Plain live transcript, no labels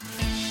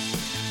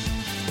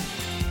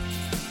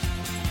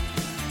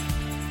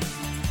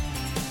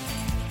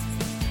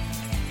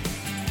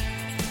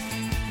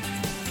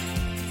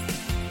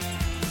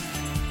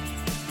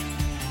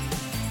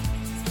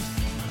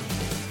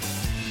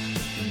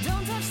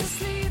Don't touch the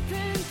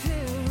sleeping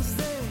pills,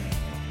 they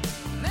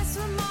mess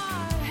with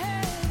my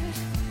head.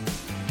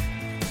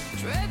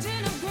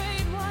 Dredging of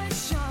great white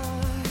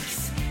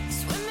sharks,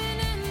 swimming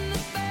in the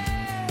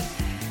bed.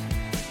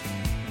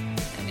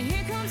 And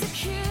here comes a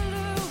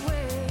killer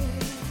whale,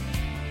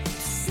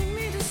 sing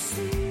me to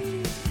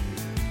sleep.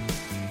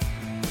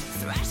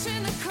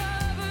 Thrashing the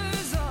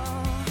covers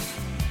off,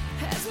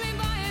 has me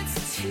by its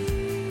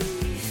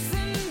teeth.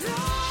 And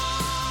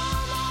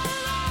all my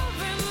love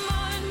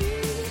remind me,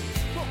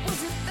 what was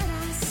it that I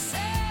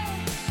said?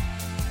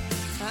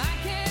 I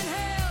can't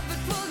help but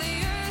pull the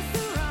earth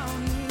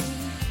around me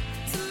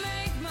to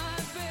make my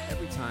bed.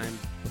 Every time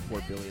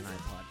before Billy and I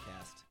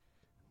podcast,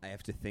 I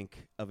have to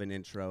think of an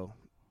intro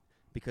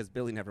because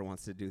Billy never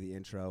wants to do the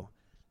intro.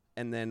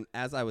 And then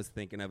as I was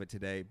thinking of it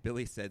today,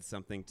 Billy said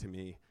something to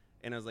me,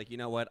 and I was like, you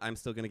know what? I'm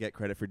still going to get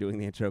credit for doing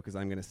the intro because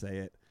I'm going to say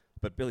it.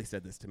 But Billy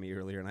said this to me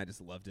earlier, and I just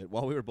loved it.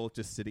 While we were both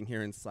just sitting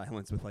here in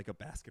silence with like a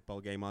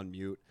basketball game on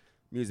mute,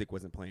 music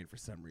wasn't playing for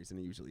some reason.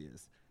 It usually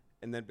is.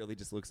 And then Billy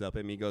just looks up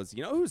at me and goes,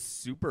 you know who's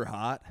super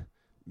hot?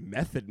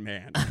 Method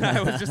Man.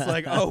 I was just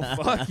like, oh,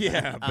 fuck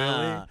yeah,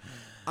 Billy.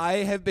 I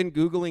have been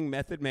Googling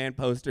Method Man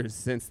posters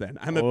since then.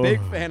 I'm a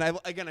big fan. I'm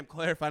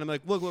clarifying. I'm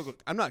like,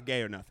 look. I'm not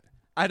gay or nothing.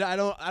 I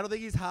don't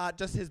think he's hot.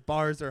 Just his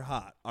bars are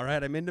hot. All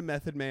right, I'm into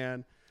Method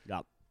Man.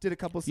 Yep. Did a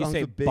couple You songs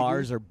say with Biggie.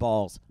 bars or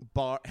balls?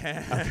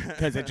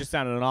 Because It just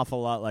sounded an awful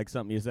lot like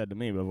something you said to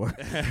me before.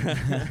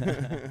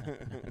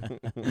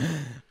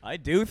 I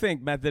do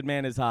think Method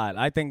Man is hot.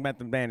 I think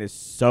Method Man is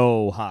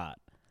so hot.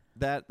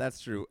 That's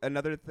true.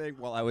 Another thing,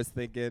 while I was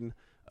thinking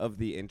of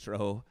the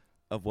intro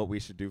of what we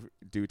should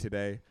do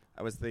today,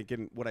 I was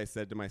thinking what I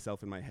said to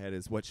myself in my head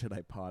is, what should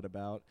I pod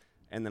about?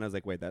 And then I was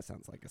like, wait, that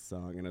sounds like a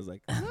song. And I was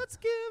like, let's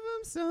give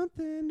him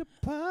something to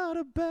pod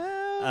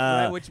about.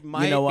 Right, which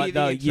might you know be what, the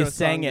though? intro You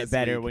sang song it this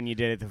better week. when you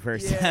did it the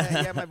first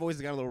time. Yeah, my voice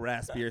has got a little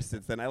raspier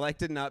since then. I like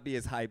to not be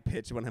as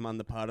high-pitched when I'm on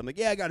the pod. I'm like,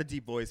 yeah, I got a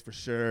deep voice for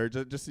sure,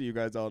 just so you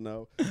guys all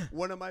know.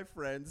 One of my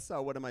friends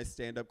saw one of my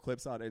stand-up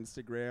clips on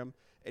Instagram,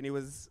 and he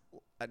was...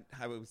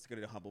 I was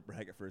going to humble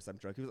brag at first. I'm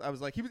drunk.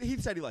 He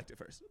said he liked it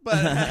first. But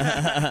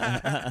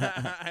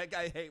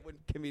I hate when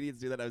comedians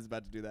do that. I was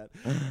about to do that.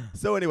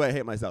 So anyway, I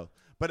hate myself.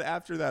 But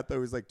after that, though, it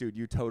was like, dude,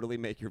 you totally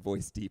make your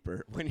voice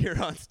deeper when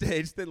you're on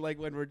stage than like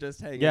when we're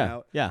just hanging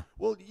out. Yeah.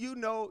 Well, you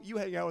know, you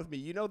hang out with me.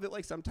 You know that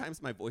like sometimes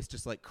my voice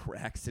just like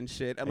cracks and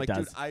shit. I'm It like,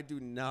 does. dude, I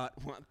do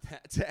not want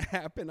that to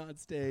happen on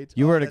stage.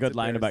 You Oh, wrote a that's good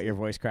line about your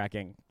embarrassing. voice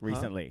cracking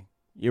recently.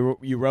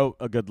 You wrote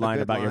a good line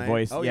good about your line?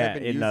 voice. Oh, yeah, I've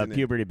been in the using it.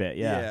 puberty bit.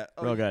 Yeah.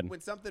 Oh, Real good.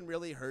 When something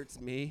really hurts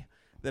me,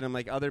 then I'm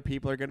like, other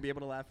people are going to be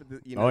able to laugh at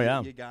the, you Oh, know,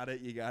 yeah. you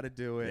got to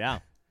do it. Yeah.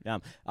 Yeah.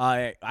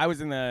 I was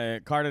in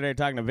the car today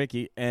talking to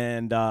Vicky,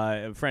 and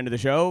a friend of the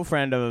show,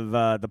 friend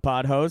of the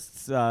pod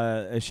hosts,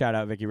 shout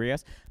out Vicky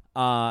Rios.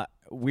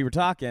 We were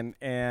talking,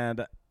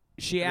 and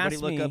she Everybody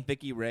asked look me. up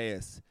Vicky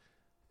Reyes.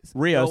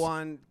 Rios. Go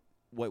on.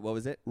 What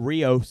was it?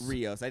 Rios.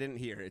 Rios. I didn't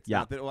hear it. It's Yeah.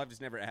 not that, I've just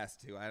never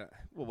asked to.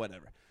 Well,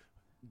 whatever.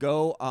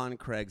 Go on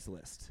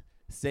Craigslist.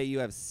 Say you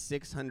have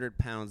 600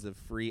 pounds of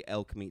free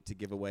elk meat to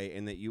give away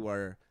and that you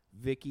are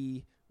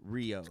Vicky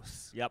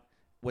Rios. Yep.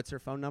 What's her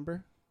phone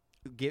number?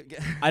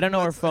 I don't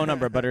know her phone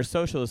number, but her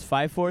social is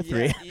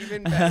 543. Yeah,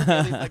 even better.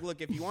 Billy's like, look,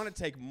 if you want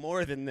to take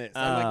more than this,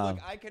 I'm Oh. like,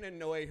 look, I can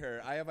annoy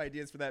her. I have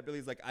ideas for that.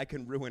 Billy's like, I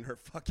can ruin her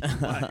fucking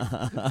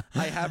life.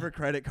 I have her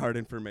credit card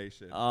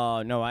information.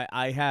 Oh, no,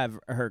 I have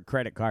her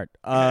credit card.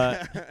 No,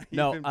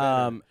 Even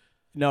better.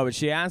 no, but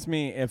she asked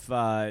me if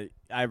I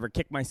ever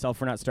kicked myself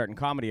for not starting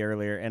comedy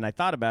earlier, and I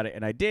thought about it,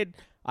 and I did.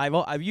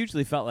 I've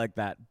usually felt like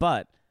that,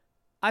 but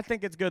I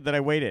think it's good that I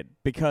waited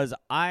because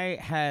I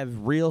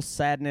have real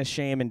sadness,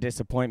 shame, and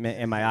disappointment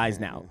in my eyes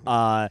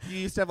now. You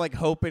used to have like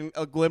hope and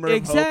a glimmer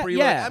of hope where you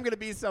were like, I'm going to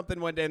be something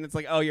one day, and it's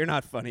like, oh, you're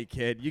not funny,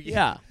 kid.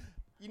 Yeah.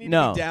 You need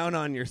No. to be down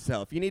on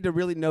yourself. You need to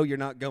really know you're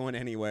not going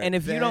anywhere. And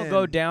if you don't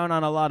go down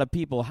on a lot of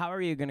people, how are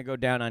you going to go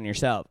down on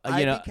yourself?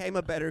 I became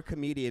a better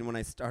comedian when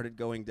I started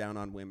going down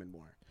on women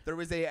more. There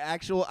was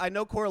I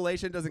know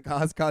correlation doesn't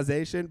cause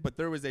causation, but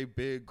there was a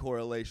big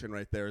correlation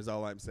right there is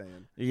all I'm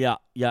saying. Yeah.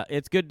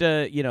 It's good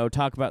to,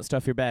 talk about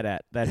stuff you're bad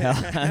at. That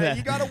helps.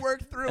 You got to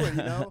work through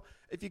it,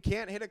 If you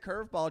can't hit a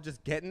curveball,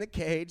 just get in the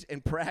cage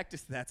and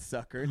practice that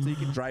sucker so you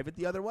can drive it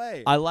the other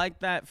way. I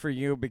like that for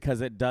you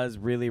because it does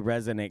really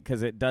resonate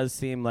because it does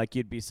seem like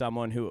you'd be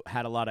someone who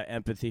had a lot of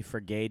empathy for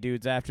gay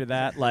dudes after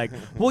that. Like,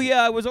 well,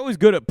 yeah, I was always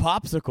good at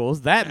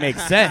popsicles. That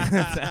makes sense.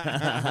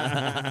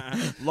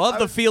 Love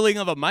the feeling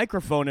of a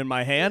microphone in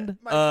my hand.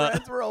 My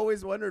friends were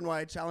always wondering why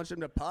I challenged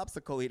them to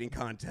popsicle eating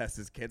contests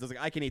as kids. I was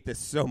like, I can eat this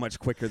so much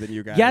quicker than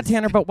you guys. Yeah,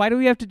 Tanner, but why do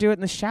we have to do it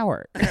in the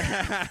shower?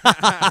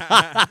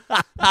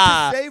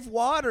 to save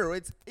water.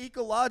 It's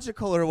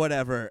ecological or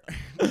whatever.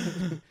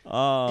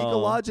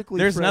 Ecologically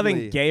There's friendly.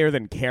 nothing gayer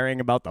than caring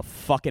about the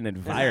fucking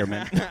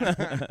environment.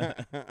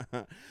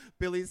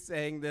 Billy's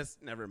saying this.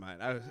 Never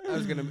mind. I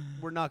was gonna.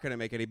 We're not gonna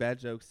make any bad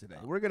jokes today.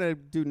 We're gonna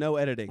do no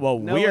editing. Well,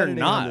 no we're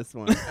editing on not. this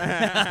one.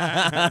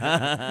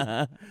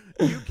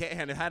 You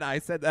can. Had I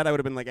said that, I would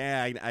have been like,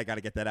 I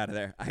gotta get that out of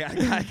there. I gotta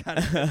get that out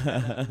of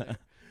there.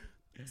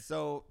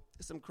 So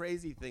some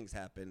crazy things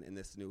happen in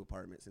this new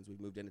apartment since we've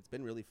moved in. It's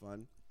been really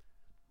fun.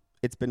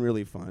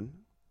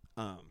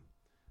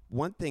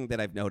 One thing that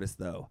I've noticed,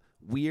 though,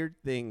 weird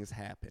things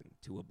happen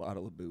to a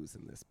bottle of booze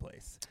in this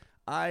place.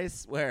 I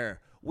swear,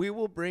 we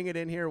will bring it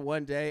in here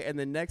one day, and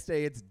the next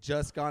day it's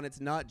just gone. It's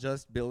not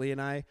just Billy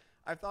and I.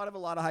 I've thought of a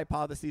lot of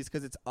hypotheses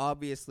because it's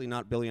obviously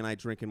not Billy and I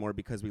drinking more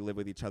because we live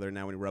with each other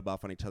now and we rub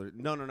off on each other.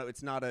 No.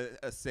 It's not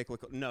a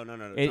cyclical. No.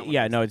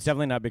 It's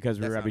definitely not because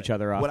we That's rub not each it.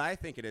 other off. What I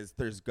think it is,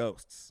 there's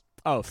ghosts.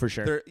 Oh, for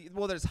sure.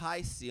 There's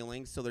high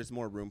ceilings, so there's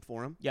more room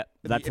for them. Yep,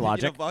 that's if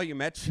logic.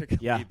 Volumetrically,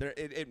 Yeah.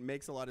 it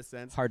makes a lot of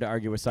sense. Hard to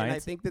argue with And I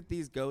science. think that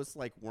these ghosts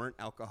weren't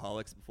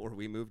alcoholics before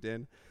we moved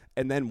in,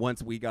 and then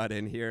once we got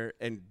in here,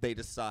 and they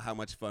just saw how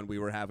much fun we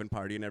were having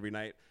partying every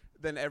night.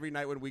 Then every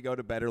night when we go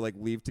to bed or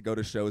leave to go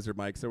to shows or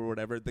mics or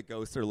whatever, the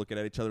ghosts are looking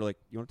at each other like,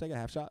 "You want to take a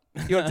half shot?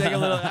 You want to take a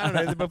little? I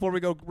don't know. Before we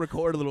go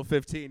record a little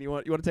 15, you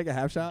want to take a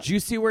half shot?" Did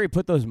you see where he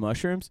put those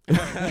mushrooms?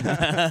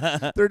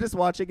 They're just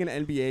watching an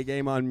NBA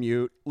game on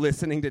mute,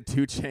 listening to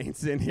 2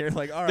 Chainz in here.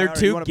 Like, all right, They're all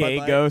right, you two want a Bud gay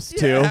Light?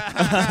 ghosts,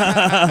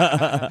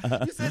 Yeah.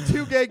 You said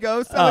 2 gay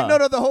ghosts. I'm like, Oh.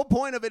 no. The whole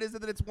point of it is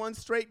that it's one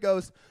straight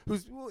ghost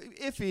who's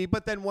iffy,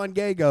 but then one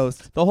gay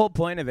ghost. The whole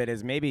point of it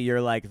is maybe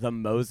you're like the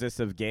Moses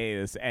of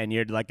gays, and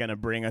you're gonna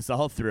bring us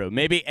all through.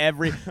 Maybe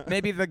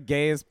the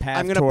gays path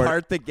I'm gonna toward.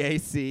 part the gay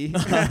sea.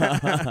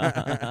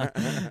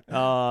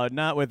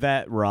 Not with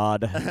that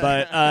rod,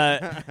 but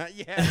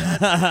Yeah,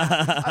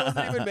 I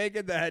wasn't even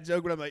making that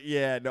joke, but I'm like,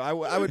 yeah, no,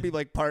 I would be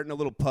parting a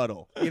little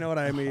puddle. You know what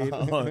I mean?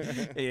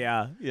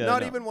 yeah.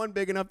 Not no. even one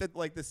big enough that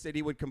the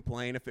city would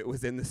complain if it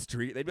was in the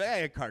street. They'd be like,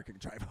 hey, a car could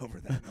drive over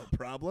that, no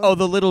problem. Oh,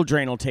 the little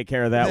drain will take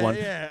care of that one.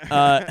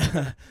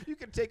 Yeah. You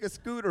can take a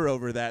scooter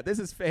over that. This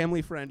is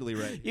family friendly,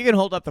 right? You can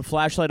hold up the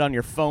flashlight on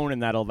your phone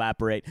and that'll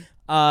evaporate.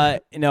 I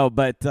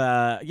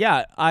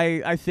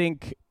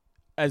think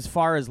as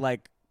far as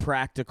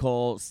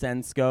practical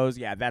sense goes,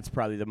 yeah, that's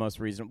probably the most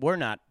reasonable. We're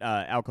not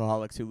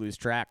alcoholics who lose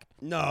track.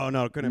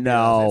 No, couldn't be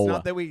No. us. It's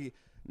not that we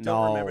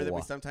don't remember that we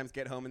No. sometimes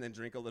get home and then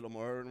drink a little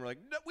more, and we're like,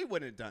 no, we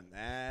wouldn't have done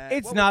that.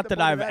 It's What not would the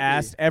that point I've of that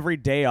asked every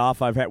day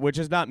off I've had, which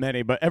is not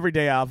many, but every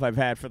day off I've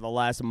had for the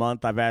last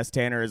month, I've asked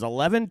Tanner, is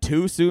 11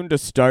 too soon to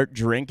start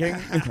drinking?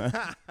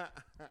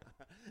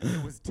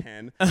 It was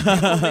 10.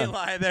 The only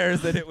lie there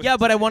is that it was Yeah,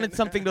 but I 10. wanted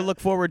something to look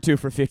forward to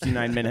for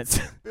 59 minutes.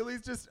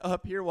 Billy's just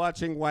up here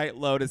watching White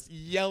Lotus,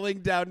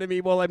 yelling down to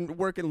me while I'm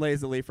working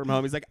lazily from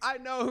home. He's like, I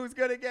know who's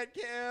going to get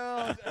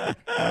killed.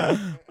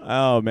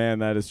 Oh, man,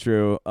 that is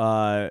true.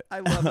 I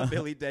love a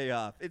Billy day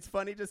off. It's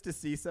funny just to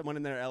see someone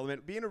in their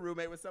element. Being a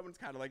roommate with someone's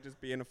kind of like just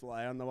being a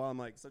fly on the wall. I'm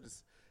like, so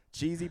just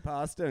cheesy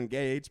pasta and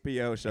gay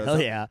HBO shows. Hell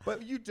yeah.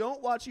 But you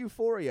don't watch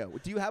Euphoria.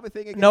 Do you have a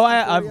thing against No,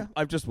 Euphoria?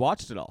 I've just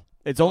watched it all.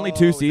 It's only Oh,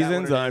 2 is that what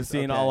seasons, it and I've is?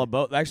 seen Okay. all of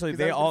both. Actually, 'Cause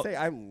they I was all. gonna say,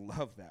 I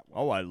love that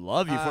one. Oh, I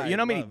love Euphoria. I You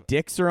know how many love-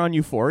 dicks are on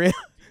Euphoria?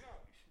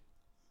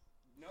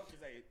 No,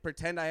 because I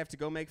pretend I have to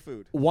go make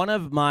food. One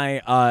of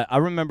my, I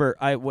remember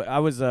I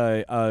was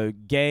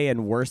gay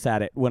and worse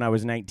at it when I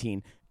was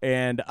 19,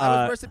 and I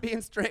was worse at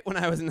being straight when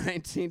I was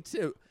 19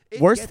 too.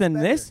 It worse gets than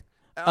better. this.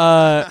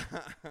 Oh.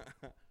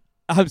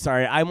 I'm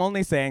sorry. I'm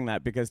only saying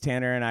that because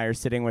Tanner and I are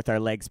sitting with our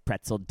legs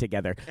pretzeled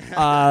together.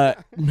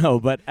 No,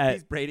 but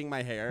He's braiding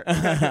my hair.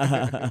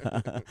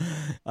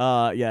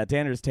 yeah,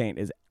 Tanner's taint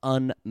is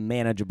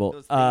unmanageable.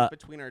 Those things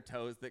between our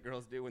toes that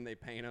girls do when they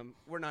paint them.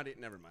 We're not.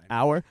 Never mind.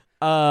 Hour?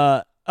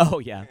 Oh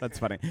yeah, that's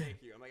funny. Thank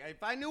you. I'm like,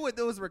 if I knew what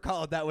those were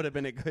called, that would have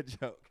been a good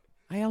joke.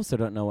 I also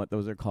don't know what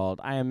those are called.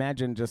 I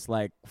imagine just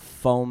like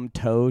foam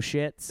toe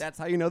shits. That's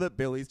how you know that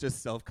Billy's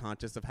just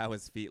self-conscious of how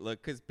his feet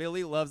look. Because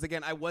Billy loves,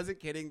 again, I wasn't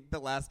kidding the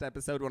last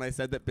episode when I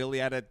said that Billy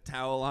had a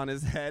towel on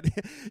his head.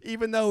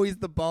 Even though he's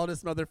the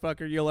baldest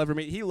motherfucker you'll ever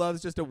meet, he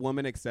loves just a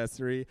woman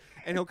accessory.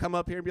 And he'll come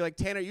up here and be like,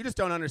 Tanner, you just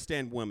don't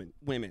understand women.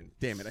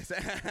 Damn it. I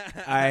said,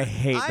 I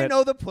hate I that.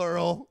 know the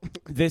plural.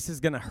 This is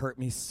going to hurt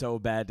me so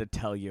bad to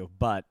tell you,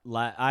 but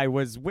I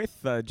was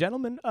with a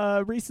gentleman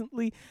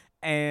recently,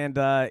 and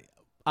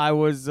I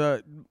was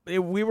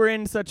we were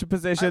in such a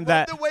position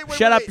that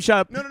shut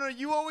up. No.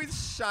 You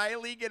always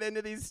shyly get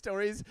into these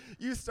stories.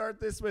 You start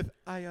this with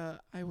I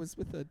was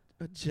with a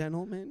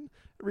gentleman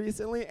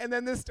recently, and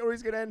then this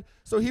story's gonna end.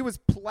 So he was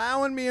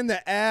plowing me in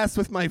the ass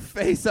with my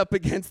face up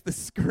against the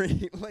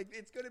screen. Like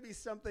it's gonna be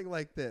something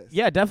like this.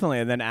 Yeah, definitely.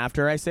 And then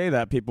after I say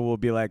that, people will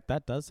be like,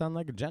 "That does sound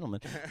like a gentleman."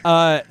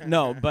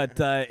 No, but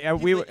We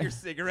we lit were. your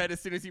cigarette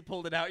as soon as you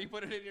pulled it out. You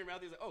put it in your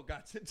mouth. He's like, "Oh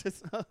God!"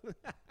 Just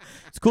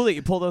It's cool that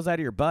you pull those out of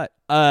your butt.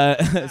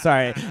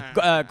 Sorry,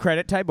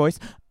 credit Ty Boyce.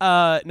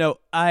 No,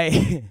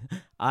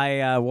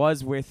 I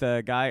was with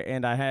a guy,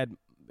 and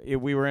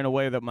we were in a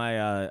way that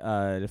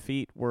my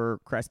feet were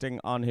cresting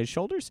on his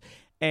shoulders,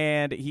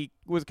 and he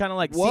was kind of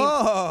like,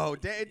 Whoa!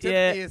 It took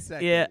me a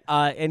second. yeah,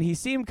 and he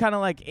seemed kind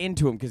of like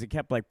into him because he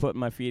kept like putting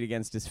my feet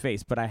against his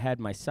face, but I had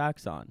my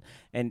socks on,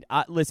 and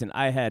listen,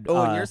 I had.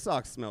 Oh, and your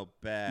socks smell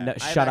bad. No,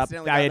 I've shut up!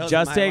 accidentally I got had those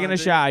just in my taken a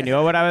laundry. shower. I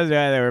knew what I was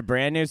doing. They were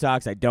brand new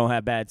socks. I don't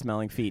have bad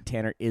smelling feet.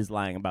 Tanner is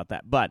lying about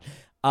that, but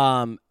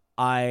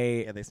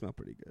Yeah, they smell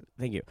pretty good.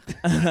 Thank you.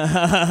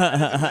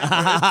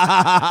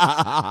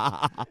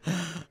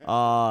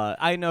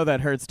 I know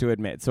that hurts to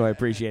admit, so I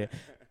appreciate it.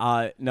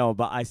 No,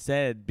 but I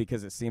said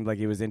because it seemed like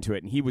he was into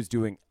it, and he was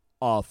doing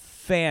a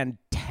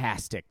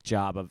fantastic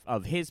job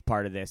of his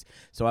part of this.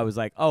 So I was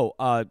like, "Oh,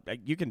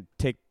 you can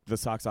take the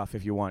socks off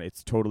if you want.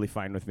 It's totally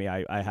fine with me.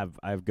 I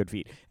have good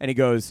feet." And he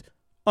goes,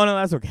 "Oh no,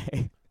 that's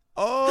okay."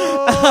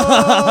 Oh!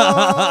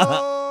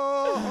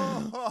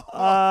 So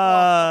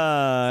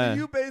Uh,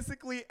 you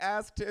basically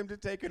asked him to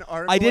take an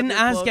article. I didn't of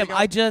your ask him. clothing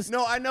I off. just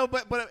No, I know,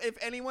 but if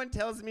anyone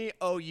tells me,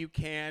 "Oh, you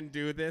can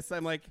do this,"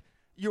 I'm like,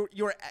 "You're,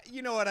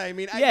 you know what I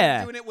mean?" Yeah.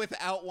 I'm doing it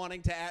without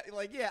wanting to.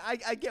 Like, yeah,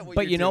 I get what.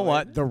 But you're you know doing.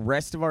 what? The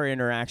rest of our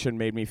interaction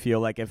made me feel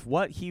like if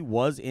what he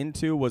was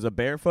into was a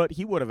barefoot,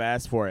 he would have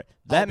asked for it.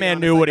 That be man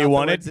honest, knew I what he got the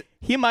wanted. words-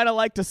 He might have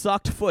liked a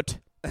socked foot.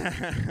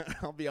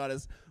 I'll be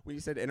honest. When you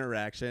said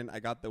interaction, I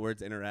got the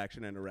words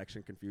interaction and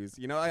erection confused.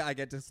 You know, I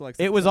get dyslexic.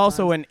 It was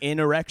also sometimes. an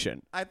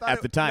inerection I thought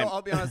at the time. No,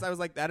 I'll be honest. I was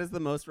like, that is the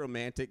most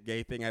romantic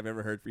gay thing I've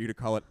ever heard for you to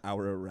call it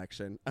our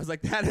erection. I was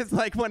like, that is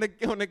like when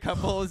a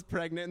couple is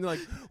pregnant and they're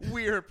like,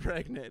 we're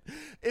pregnant.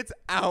 It's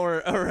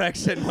our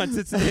erection once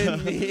it's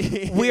in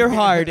me. We're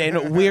hard,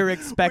 and we're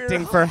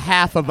expecting We're for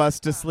half of us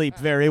to sleep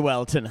very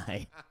well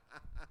tonight.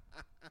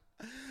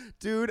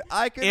 Dude,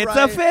 I could It's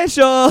write.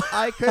 official.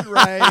 I could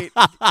write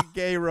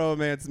gay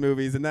romance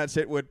movies, and that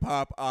shit would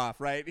pop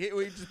off, right?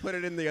 We just put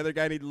it in the other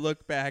guy, and he'd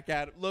look back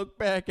at it.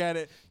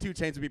 2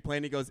 Chainz would be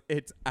playing. He goes,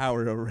 "It's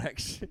our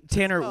erection."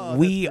 Tanner, Oh,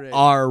 we that's great.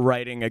 are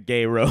writing a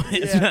gay romance.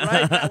 Yeah,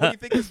 right. What do you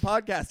think this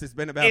podcast has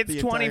been about? It's the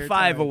entire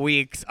 25 time?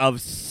 weeks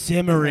of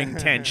simmering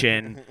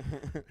tension.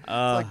 It's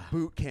like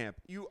boot camp.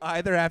 You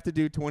either have to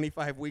do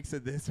 25 weeks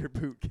of this or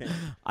boot camp.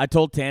 I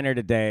told Tanner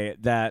today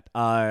that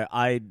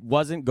I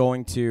wasn't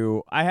going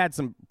to. I had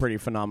some pretty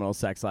phenomenal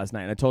sex last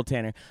night, and I told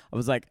Tanner, I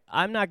was like,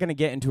 I'm not going to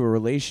get into a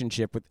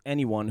relationship with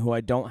anyone who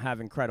I don't have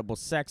incredible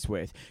sex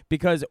with,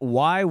 because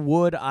why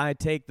would I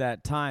take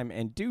that time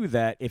and do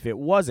that if it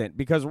wasn't?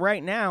 Because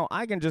right now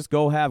I can just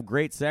go have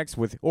great sex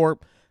with, or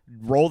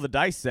roll the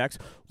dice sex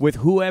with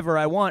whoever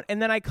I want,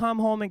 and then I come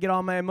home and get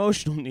all my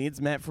emotional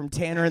needs met from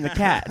Tanner and the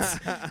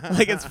cats.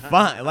 Like, it's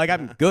fine. Like,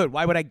 I'm good.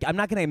 Why would I'm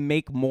not going to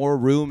make more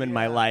room in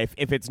my life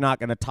if it's not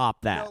going to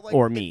top that No, like,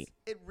 or me.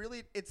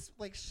 It's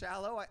like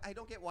shallow. I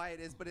don't get why it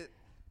is, but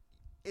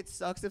it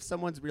sucks if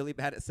someone's really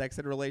bad at sex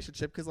in a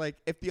relationship, because like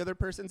if the other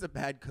person's a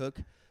bad cook,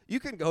 you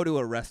can go to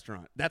a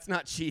restaurant. That's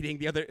not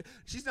cheating.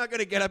 She's not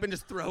gonna get up and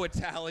just throw a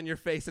towel in your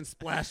face and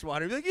splash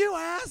water. Be like, "You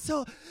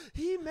asshole!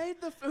 He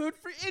made the food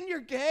for, and you're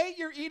gay.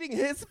 You're eating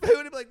his food."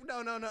 And be like,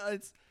 no.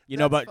 It's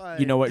But fine.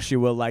 you know what she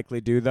will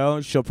likely do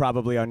though? She'll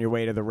probably on your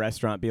way to the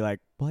restaurant be like,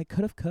 "Well, I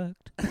could have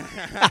cooked,"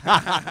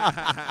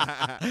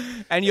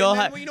 and you'll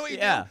have, well, you know what you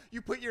yeah. do?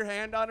 You put your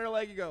hand on her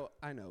leg. You go,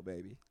 "I know,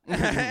 baby,"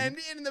 and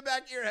in the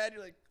back of your head,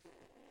 you're like.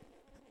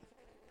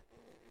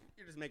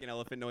 You're just making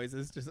elephant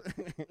noises. Just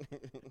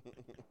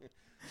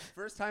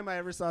first time I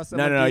ever saw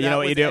someone. No. do You that know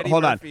what you was do? Eddie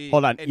Hold Murphy,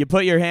 on. and You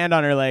put your hand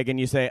on her leg and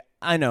you say,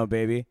 "I know,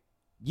 baby.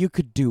 You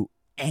could do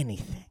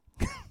anything."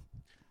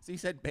 So you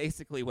said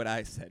basically what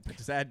I said, but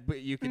just add,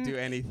 "But you could do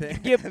anything."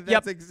 Yep, That's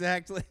yep.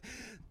 exactly.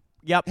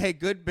 Yep. Hey,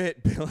 good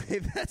bit, Billy.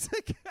 That's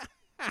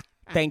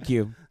Thank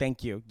you.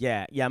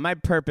 Yeah. My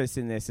purpose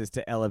in this is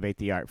to elevate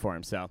the art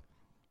form. So,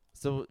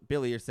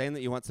 Billy, you're saying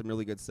that you want some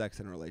really good sex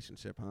in a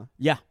relationship, huh?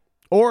 Yeah.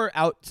 Or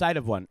outside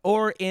of one,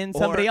 or in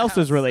somebody Or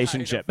else's outside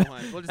relationship. of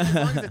one. Well, just as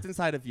long as it's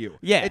inside of you.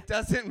 Yeah. It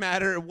doesn't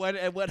matter what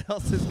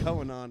else is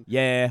going on.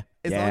 Yeah.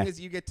 As yeah. long as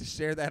you get to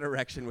share that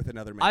erection with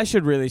another man. I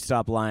should really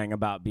stop lying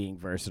about being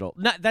versatile.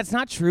 No, that's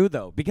not true,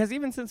 though, because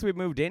even since we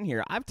moved in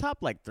here, I've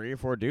topped like 3 or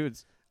 4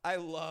 dudes. I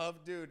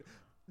love, dude,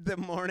 the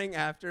morning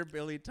after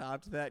Billy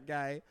topped that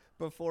guy,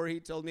 before he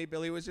told me,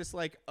 Billy was just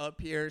like up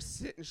here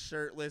sitting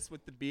shirtless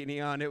with the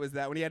beanie on. It was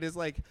that when he had his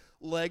like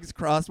legs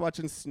crossed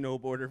watching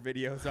snowboarder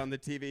videos on the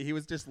TV. He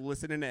was just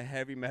listening to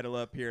heavy metal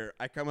up here.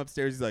 I come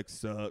upstairs. He's like,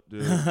 "Sup,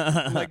 dude?"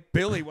 I'm like,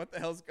 "Billy, what the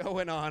hell's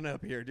going on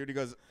up here, dude?" He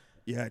goes,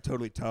 "Yeah, I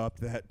totally topped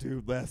that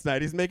dude last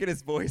night." He's making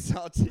his voice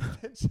all deep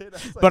and shit. I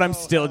was like, But I'm "Oh,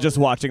 still hell just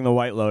yeah." watching The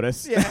White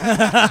Lotus. Yeah.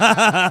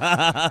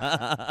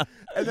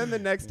 And then the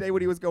next day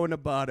when he was going to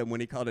bottom,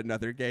 when he called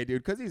another gay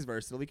dude, because he's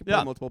versatile, he can play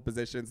Yeah. multiple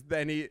positions.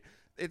 Then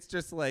it's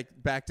just like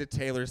back to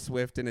Taylor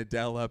Swift and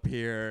Adele up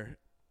here.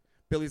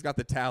 Billy's got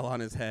the towel on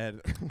his head.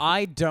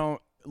 I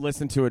don't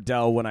listen to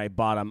Adele when I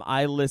bottom.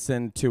 I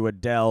listen to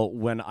Adele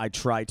when I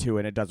try to,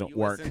 and it doesn't You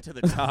work. listen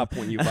to the top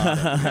when you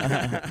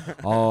bottom.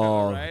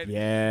 Oh, Right?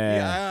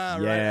 yeah.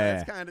 Right.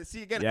 That's kind of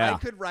see again. Yeah. I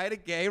could write a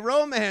gay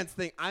romance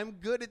thing. I'm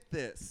good at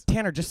this.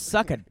 Tanner, just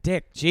suck a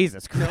dick.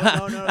 Jesus No, Christ.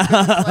 no, no. 'cause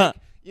it's like,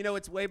 You know,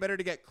 it's way better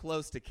to get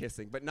close to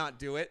kissing, but not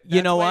do it.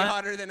 You know way what?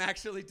 hotter than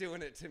actually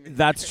doing it to me.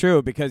 That's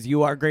true, because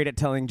you are great at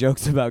telling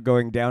jokes about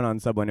going down on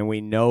someone, and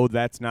we know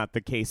that's not the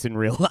case in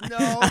real life. No.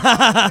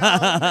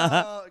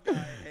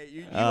 God, hey,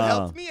 you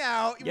helped me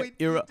out. Yeah, You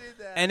you're- did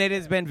that. And it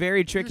has been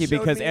very tricky showed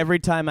because me- every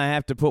time I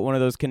have to put one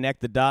of those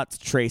connect the dots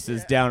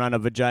traces down on a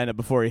vagina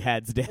before he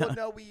heads down. Well,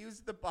 no, we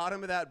used the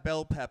bottom of that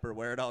bell pepper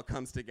where it all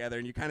comes together,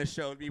 and you kind of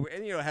showed me,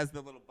 and it has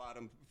the little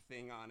bottom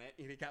thing on it.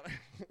 You got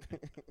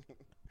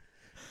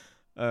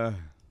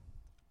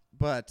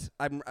But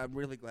I'm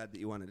really glad that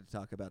you wanted to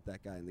talk about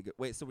that guy in the good.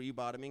 Wait, so were you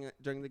bottoming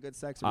during the good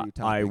sex, or were you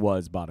topping? I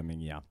was bottoming,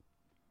 yeah.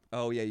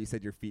 Oh yeah, you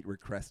said your feet were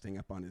cresting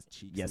up on his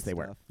cheeks. Yes, and they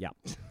were. stuff. Yeah,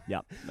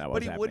 yeah, that was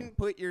But he happening. wouldn't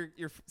put your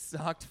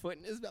socked foot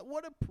in his mouth.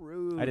 What a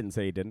prude! I didn't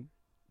say he didn't.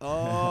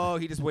 Oh,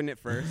 he just wouldn't at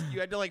first. You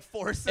had to like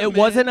force him. It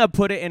wasn't a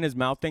put it in his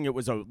mouth thing. It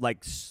was a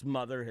like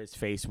smother his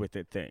face with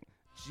it thing.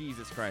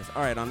 Jesus Christ!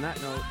 All right, on that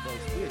note,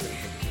 folks, we are gonna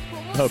take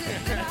What was Okay.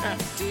 it that I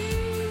do?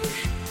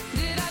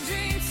 Did I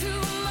dream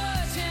too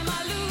much? Am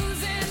I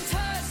losing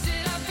touch?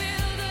 Did I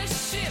build a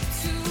ship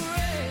to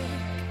wreck?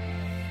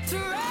 To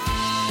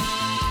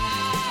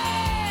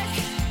wreck?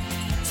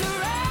 To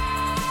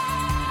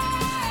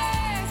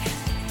wreck?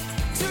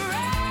 To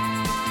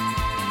wreck?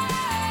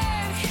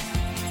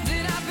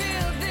 Did I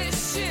build this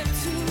ship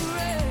to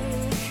wreck?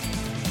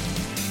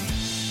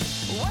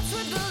 What's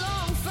with the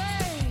long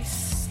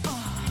face?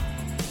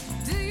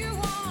 Do you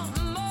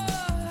want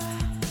more?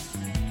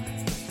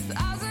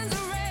 Thousands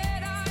of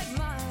red-eyed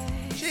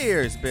minds.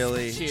 Cheers,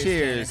 Billy.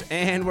 Cheers,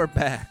 And we're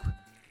back.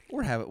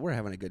 We're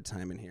having a good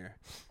time in here.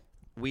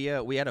 We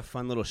had a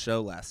fun little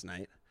show last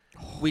night.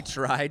 We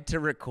tried to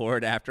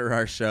record after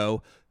our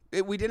show.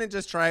 We didn't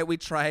just try it. We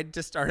tried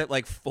to start it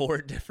like 4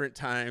 different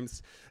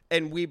times.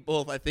 And we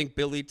both, I think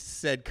Billy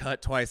said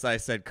cut twice. I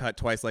said cut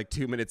twice. Like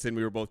 2 minutes in,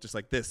 we were both just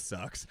like, this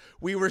sucks.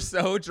 We were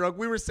so drunk.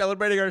 We were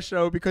celebrating our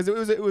show because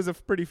it was a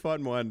pretty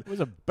fun one. It was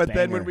a But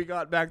then when banger. we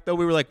got back, though,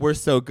 we were like, we're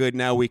so good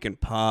now we can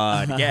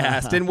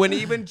podcast. And when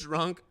even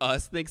drunk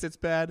us thinks it's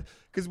bad,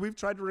 because we've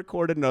tried to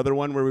record another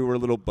one where we were a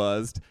little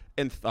buzzed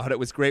and thought it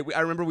was great. I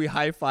remember we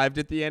high-fived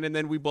at the end, and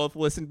then we both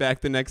listened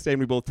back the next day, and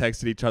we both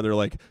texted each other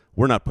like,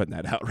 we're not putting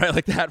that out, right?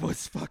 Like, that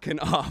was fucking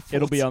awful.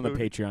 It'll be on the dude.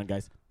 Patreon,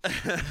 guys.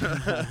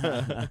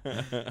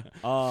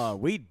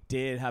 We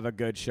did have a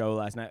good show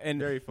last night, and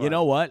Very fun. you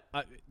know what?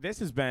 This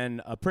has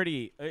been a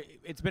pretty.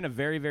 It's been a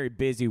very, very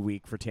busy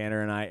week for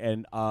Tanner and I,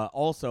 and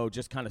also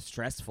just kind of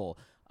stressful.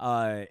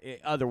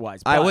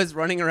 Otherwise, I But was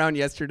running around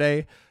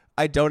yesterday.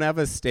 I don't have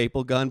a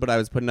staple gun, but I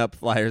was putting up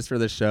flyers for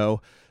the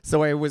show.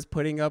 So I was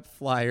putting up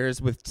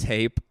flyers with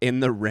tape in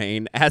the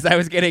rain as I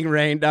was getting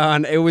rained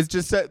on. It was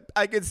just,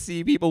 I could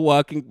see people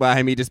walking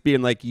by me just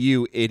being like,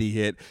 you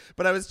idiot.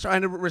 But I was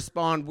trying to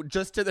respond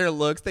just to their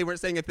looks. They weren't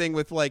saying a thing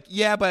with like,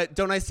 yeah, but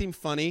don't I seem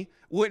funny?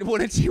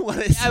 Wouldn't you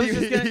want to see I was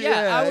just gonna, me?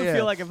 I would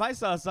feel like if I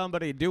saw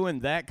somebody doing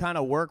that kind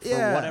of work for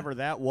Yeah. whatever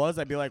that was,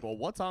 I'd be like, well,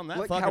 what's on that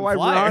Look fucking how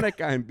flyer?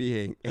 ironic I'm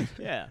being.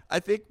 Yeah. I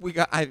think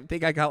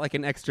I got like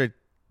an extra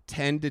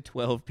 10 to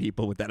 12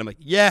 people with that. I'm like,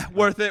 yeah,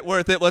 worth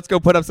it. Let's go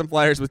put up some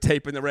flyers with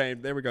tape in the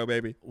rain. There we go,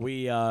 baby.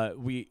 We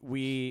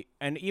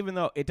and even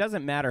though it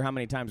doesn't matter how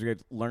many times we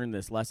learned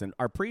this lesson,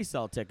 our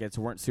pre-sale tickets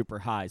weren't super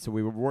high, so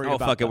we were worried Oh,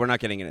 about fuck it. the- We're not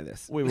getting into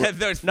this. We were-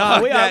 There's No,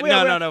 fuck we that.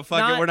 are. No,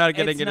 fuck it. We're not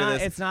getting into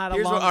this. It's not a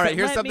Here's long. what- all right,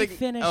 here's let something. me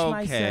finish okay.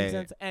 my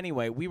sentence.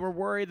 Anyway, we were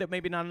worried that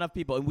maybe not enough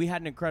people, and we had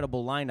an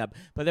incredible lineup.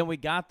 But then we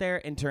got there,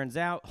 and turns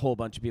out a whole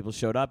bunch of people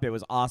showed up. It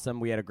was awesome.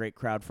 We had a great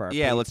crowd for our.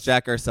 Yeah, peeps. let's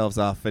jack ourselves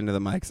off into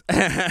the mics.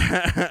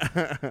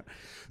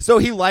 So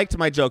he liked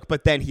my joke,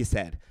 but then he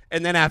said,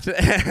 and then after.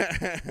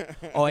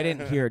 Oh, I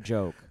didn't hear a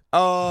joke.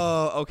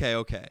 Oh, okay.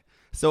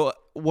 So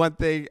one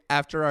thing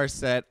after our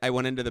set, I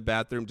went into the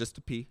bathroom just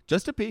to pee.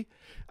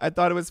 I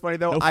thought it was funny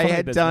though. No I funny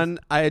had business.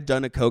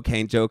 done a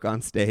cocaine joke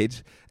on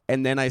stage,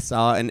 and then I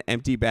saw an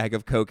empty bag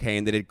of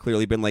cocaine that had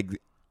clearly been like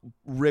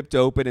ripped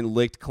open and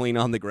licked clean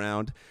on the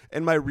ground.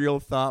 And my real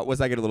thought was,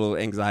 I get a little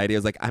anxiety. I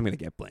was like, I'm gonna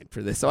get blamed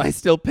for this. So I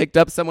still picked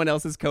up someone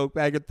else's coke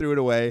bag and threw it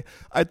away.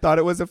 I thought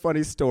it was a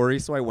funny story,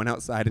 so I went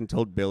outside and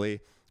told Billy.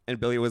 And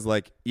Billy was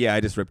like, yeah,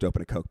 I just ripped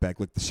open a Coke bag,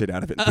 licked the shit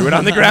out of it, and threw it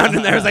on the ground.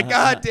 And I was like,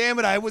 God damn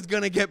it, I was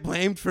going to get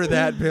blamed for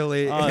that,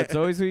 Billy. Oh, it's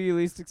always who you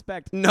least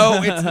expect.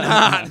 No, it's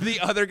not. The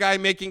other guy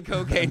making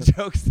cocaine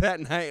jokes that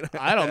night.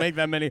 I don't make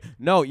that many.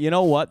 No, you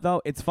know what,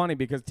 though? It's funny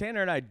because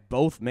Tanner and I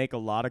both make a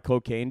lot of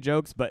cocaine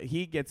jokes, but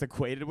he gets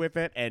equated with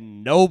it,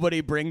 and nobody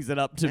brings it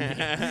up to me.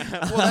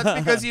 Well, that's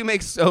because you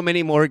make so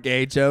many more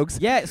gay jokes.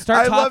 Yeah,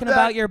 start I love talking that,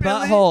 about your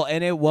Billy. butthole,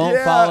 and it won't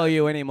Yeah. follow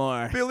you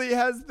anymore. Billy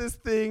has this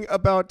thing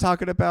about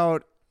talking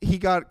about, he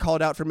got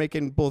called out for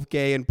making both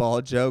gay and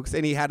bald jokes,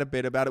 and he had a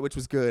bit about it, which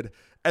was good.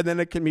 And then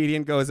a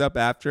comedian goes up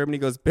after him, and he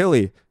goes,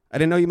 Billy, I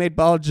didn't know you made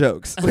bald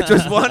jokes, which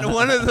was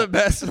one of the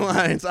best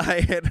lines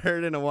I had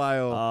heard in a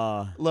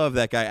while. Love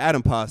that guy,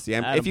 Adam Posse.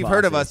 If you've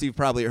heard of us, you've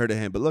probably heard of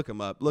him, but look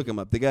him up. Look him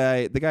up. The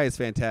guy is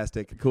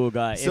fantastic. Cool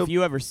guy. So- if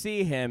you ever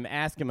see him,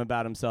 ask him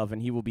about himself,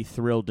 and he will be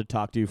thrilled to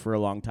talk to you for a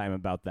long time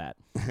about that.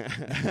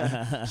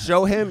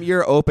 Show him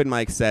your open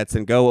mic sets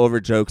and go over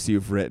jokes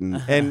you've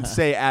written and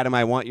say, Adam,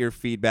 I want your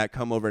feedback.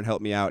 Come over and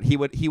help me out. He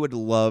would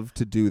love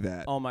to do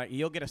that. Oh my!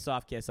 You'll get a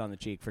soft kiss on the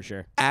cheek for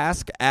sure.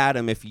 Ask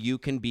Adam if you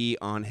can be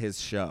on his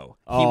show.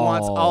 He Oh,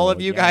 wants all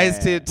of you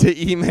guys yeah.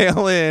 to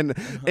email in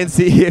and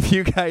see if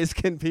you guys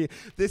can be.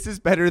 This is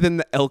better than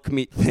the elk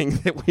meat thing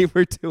that we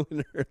were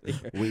doing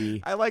earlier.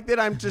 I like that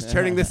I'm just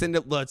turning this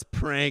into let's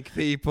prank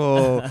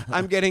people.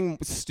 I'm getting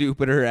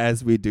stupider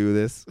as we do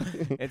this.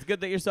 It's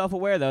good that you're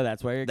self-aware, though.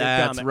 That's why you're a good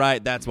That's comic.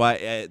 right. That's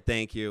why.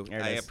 Thank you. There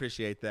it I is.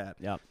 appreciate that.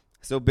 Yep.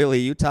 So, Billy,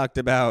 you talked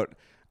about.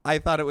 I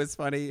thought it was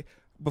funny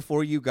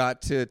before you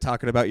got to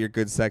talking about your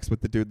good sex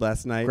with the dude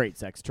last night. Great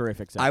sex,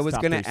 terrific sex. I was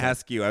top going to 3 sex.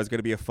 ask you. I was going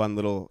to be a fun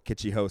little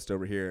kitschy host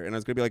over here, and I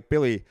was going to be like,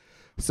 Billy.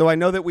 So I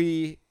know that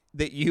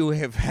you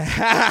have.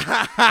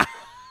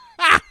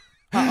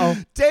 Uh-oh.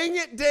 Dang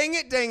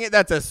it.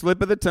 That's a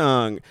slip of the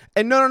tongue.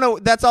 And no.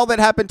 That's all that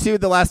happened to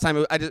the last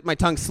time. My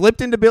tongue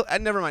slipped into Bill.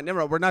 Never mind.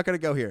 We're not going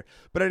to go here.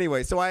 But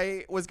anyway, so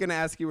I was going to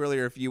ask you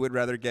earlier if you would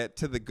rather get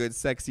to the good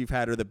sex you've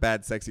had or the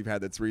bad sex you've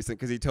had that's recent,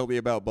 because he told me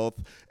about both.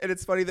 And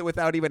it's funny that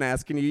without even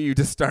asking you, you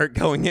just start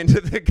going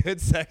into the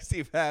good sex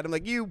you've had. I'm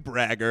like, you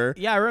bragger.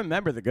 Yeah, I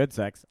remember the good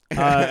sex.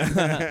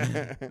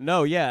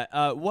 No,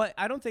 yeah. What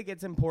I don't think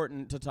it's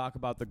important to talk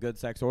about the good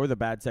sex or the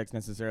bad sex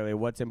necessarily.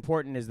 What's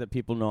important is that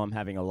people know I'm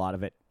having a lot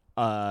of it.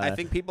 I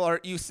think people are.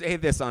 You say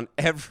this on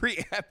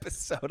every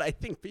episode. I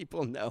think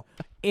people know.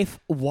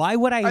 Why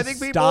would I think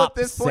people stop at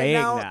this point saying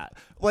now, that?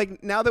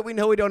 like now that we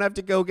know we don't have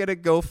to go get a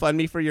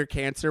GoFundMe for your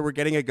cancer, we're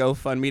getting a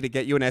GoFundMe to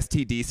get you an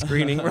STD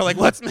screening. We're like,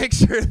 let's make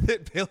sure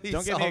that Billy's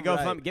Don't give me a all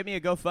right. GoFundMe. Give me a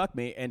Go Fuck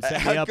Me and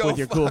set me up with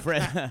your cool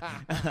friend.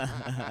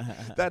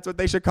 That's what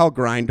they should call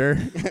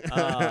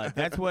Grindr.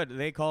 That's what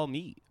they call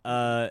me.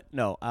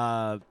 No.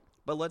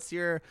 But let's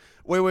hear.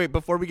 Wait.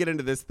 Before we get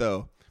into this,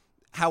 though,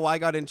 how I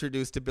got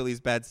introduced to Billy's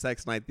bad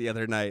sex night the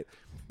other night.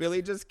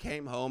 Billy just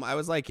came home. I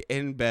was like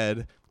in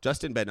bed,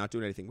 not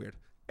doing anything weird.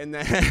 And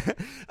then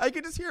I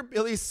could just hear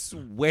Billy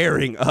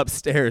swearing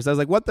upstairs. I was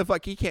like, what the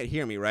fuck? He can't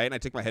hear me, right? And I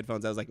took my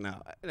headphones. I was like,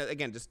 no. And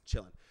again, just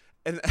chilling.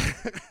 And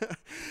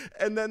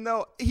and then,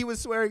 though, he was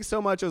swearing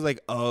so much. I was like,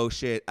 oh,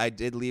 shit. I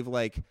did leave,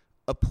 like,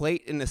 a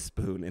plate and a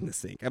spoon in the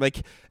sink. I'm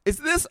like, is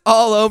this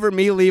all over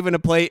me leaving a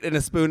plate and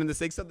a spoon in the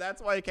sink? So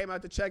that's why I came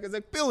out to check. I was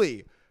like,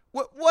 Billy,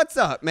 what's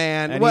up,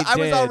 man? And I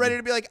he was all did. ready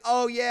to be like,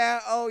 oh, yeah.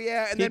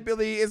 And then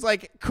Billy is,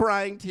 like,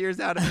 crying tears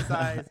out of his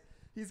eyes.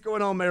 He's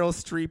going all Meryl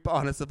Streep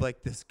on us of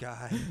like, this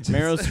guy.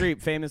 Meryl Streep,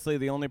 famously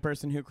the only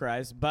person who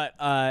cries. But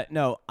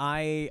no,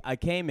 I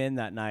came in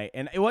that night,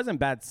 and it wasn't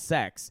bad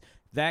sex.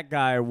 That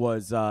guy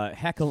was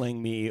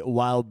heckling me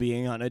while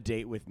being on a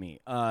date with me,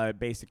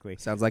 basically.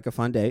 Sounds like a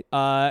fun date.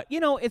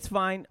 It's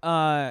fine.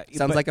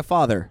 Sounds like a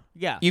father.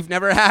 Yeah. You've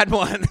never had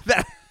one.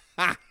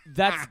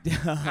 That's you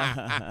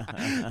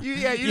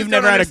You've just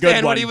never don't had a good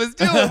understand one. what he was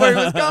doing, where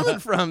he was coming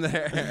from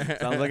there.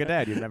 sounds like a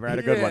dad. You've never had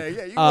a good one.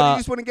 Yeah, you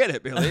just want to get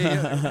it, Billy.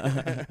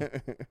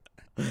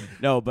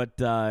 No, but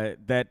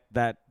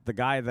that the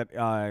guy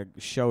that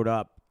showed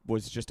up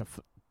was just a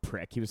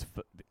prick. He was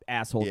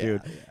asshole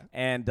dude. Yeah.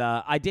 And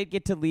I did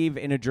get to leave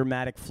in a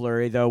dramatic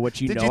flurry, though, which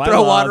Did know you I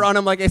throw love. water on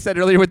him like I said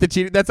earlier with the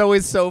cheating? That's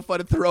always so fun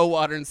to throw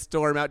water and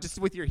storm out just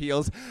with your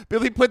heels.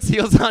 Billy puts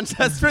heels on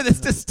just for this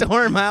to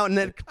storm out, and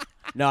then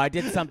No, I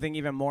did something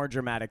even more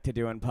dramatic to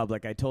do in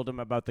public. I told him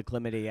about the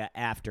chlamydia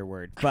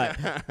afterward. But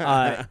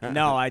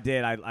no, I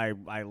did.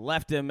 I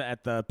left him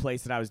at the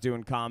place that I was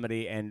doing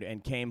comedy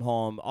and came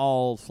home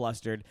all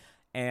flustered.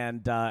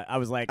 And I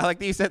was like, I like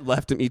that you said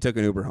left him. He took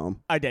an Uber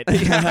home. I did.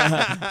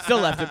 Still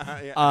left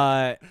him.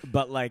 Yeah.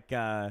 But like,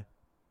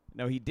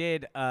 no, he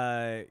did.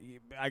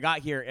 I got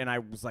here and I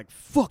was like,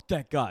 fuck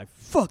that guy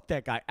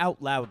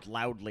out loud,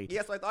 loudly.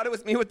 Yes, I thought it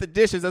was me with the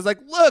dishes. I was like,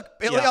 look,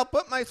 Billy, Yeah. I'll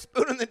put my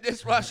spoon in the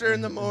dishwasher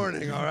in the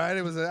morning, all right?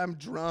 I'm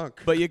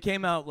drunk. But you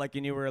came out like,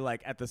 and you were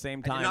like at the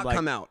same time. I did not like,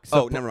 come out.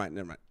 so- Never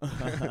mind.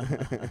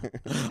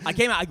 I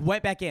came out. I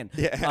went back in.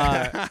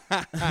 Yeah.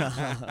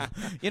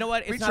 You know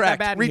what? It's not that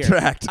bad in here.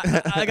 Retract.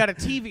 I got a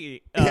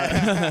TV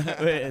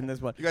in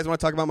this one. You guys want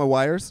to talk about my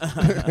wires?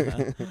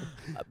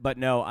 But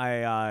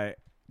no,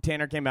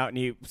 Tanner came out and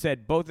he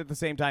said both at the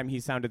same time. He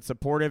sounded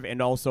supportive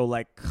and also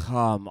like,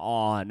 come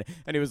on.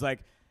 And he was like,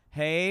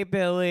 hey,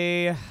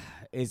 Billy,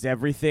 is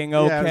everything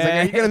okay? Yeah, I was like,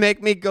 are you going to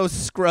make me go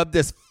scrub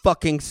this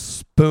fucking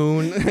spoon?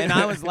 And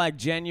I was like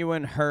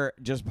genuine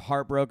hurt, just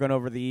heartbroken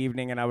over the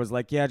evening. And I was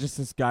like, yeah, just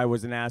this guy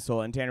was an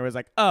asshole. And Tanner was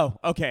like, oh,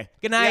 okay.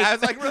 Good night. Yeah, I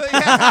was like, really?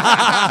 Yeah.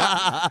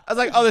 I was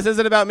like, oh, this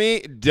isn't about me.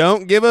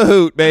 Don't give a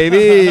hoot,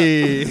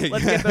 baby.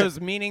 Let's get those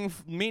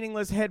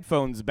meaningless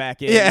headphones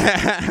back in.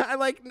 Yeah, I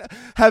like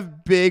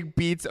have big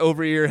beats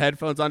over ear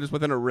headphones on just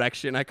with an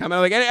erection. I come out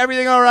like,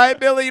 everything all right,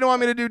 Billy? You don't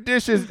want me to do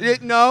dishes?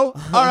 No? All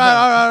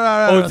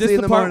right. Oh, I'll is see this you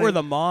the in part morning. where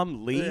the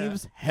mom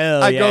leaves?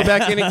 Hell I yeah. go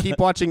back in and keep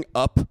watching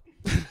Up.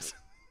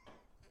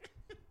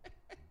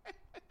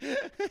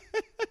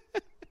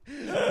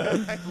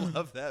 I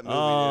love that movie.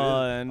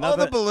 Oh, dude. and Oh, the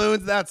nothing-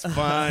 balloons. That's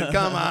fun.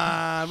 Come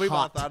on. We've all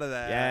Hot. thought of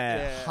that.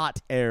 Yeah, hot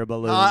air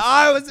balloons.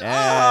 I was,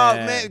 Yeah.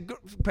 oh, man.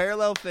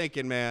 Parallel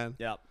thinking, man.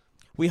 Yep.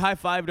 We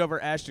high-fived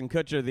over Ashton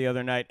Kutcher the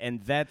other night,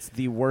 and that's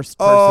the worst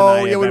person I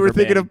have we were ever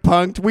thinking been. of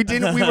Punked. We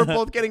didn't. We were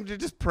both getting to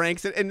just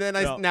pranks, and then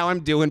Yep. now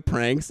I'm doing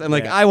pranks. I'm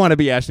like, Yeah. I want to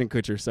be Ashton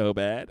Kutcher so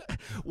bad.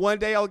 One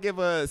day I'll give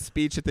a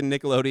speech at the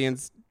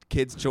Nickelodeon's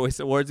Kids' Choice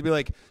Awards and be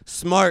like,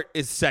 "Smart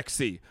is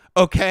sexy,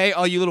 okay?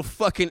 All you little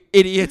fucking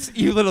idiots,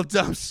 you little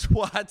dumb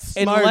swats.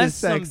 Smart Unless is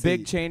some sexy."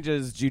 big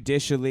changes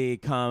judicially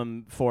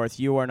come forth,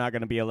 you are not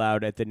going to be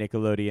allowed at the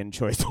Nickelodeon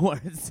Choice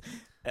Awards.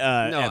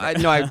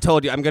 Ever. I've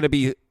told you, I'm gonna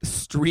be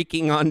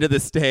streaking onto the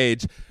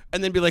stage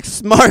and then be like,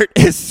 "Smart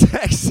is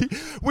sexy,"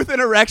 with an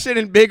erection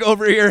and big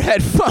over-ear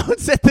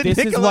headphones at the This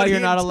is why you're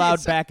Nickelodeon not allowed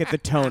Kids. back at the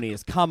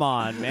Tonys. Come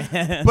on,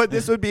 man. But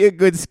this would be a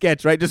good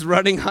sketch, right? Just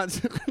running on.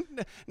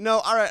 No,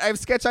 all right. I have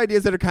sketch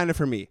ideas that are kind of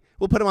for me.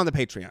 We'll put them on the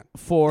Patreon.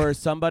 For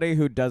somebody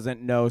who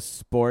doesn't know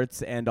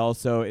sports and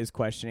also is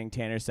questioning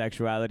Tanner's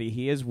sexuality,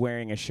 he is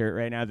wearing a shirt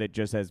right now that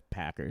just says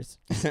Packers.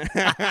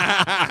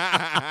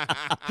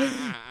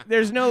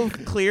 There's no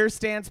clear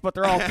stance, but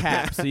they're all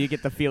caps, so you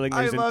get the feeling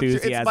there's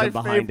enthusiasm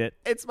behind it.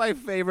 It's my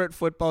favorite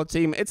football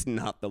team. It's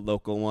not the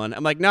local one.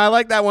 I'm like, no, I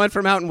like that one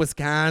from out in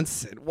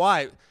Wisconsin.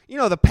 Why? You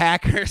know, the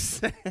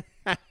Packers.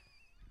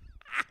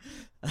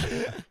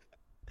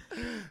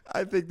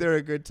 I think they're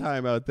a good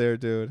time out there,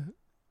 dude.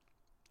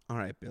 All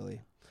right,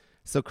 Billy.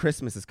 So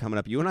Christmas is coming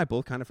up. You and I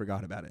both kind of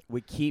forgot about it.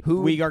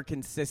 We are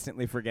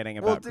consistently forgetting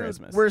about dude,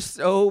 Christmas. We're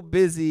so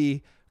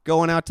busy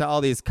going out to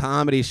all these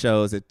comedy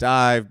shows at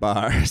dive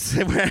bars.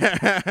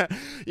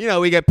 You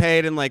know, we get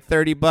paid in like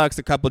 $30,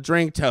 a couple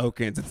drink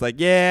tokens. It's like,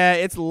 yeah,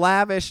 it's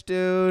lavish,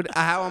 dude.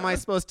 How am I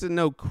supposed to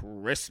know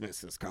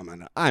Christmas is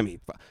coming up? I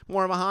mean,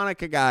 more of a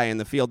Hanukkah guy in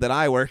the field that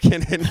I work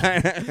in.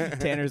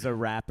 Tanner's a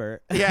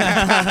rapper.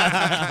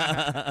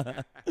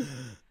 Yeah.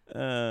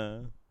 Uh,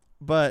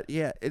 But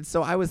yeah, and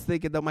so I was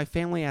thinking, though, my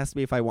family asked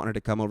me if I wanted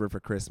to come over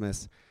for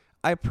Christmas.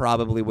 I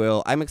probably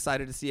will. I'm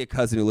excited to see a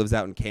cousin who lives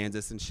out in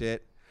Kansas and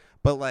shit.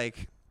 But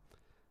like,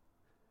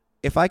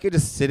 if I could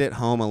just sit at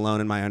home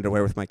alone in my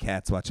underwear with my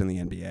cats watching the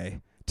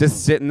NBA,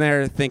 just sitting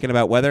there thinking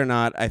about whether or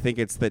not I think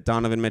it's that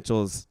Donovan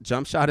Mitchell's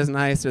jump shot is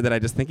nice or that I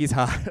just think he's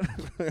hot.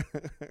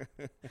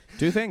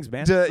 two things,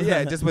 man.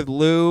 Just with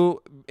Lou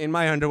in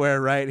my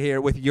underwear right here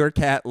with your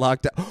cat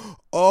locked up.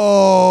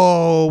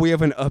 Oh, we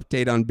have an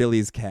update on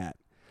Billy's cat.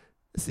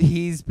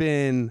 He's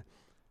been,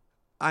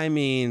 I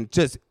mean,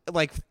 just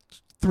like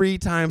 3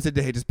 times a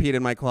day just peed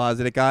in my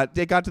closet. It got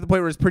to the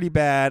point where it's pretty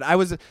bad.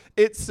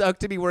 It sucked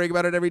to be worrying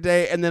about it every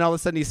day, and then all of a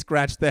sudden he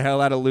scratched the hell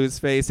out of Lou's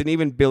face, and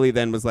even Billy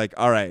then was like,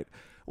 all right,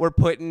 we're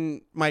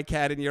putting my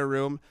cat in your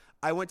room.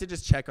 I went to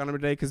just check on him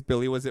today because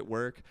Billy was at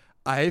work.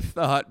 I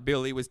thought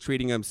Billy was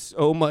treating him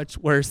so much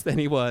worse than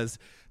he was.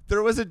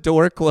 There was a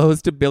door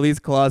closed to Billy's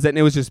closet, and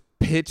it was just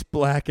pitch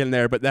black in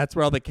there, but that's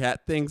where all the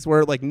cat things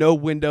were, like no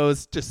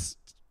windows, just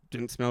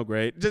didn't smell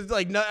great.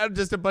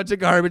 Just a bunch of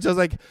garbage. I was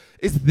like,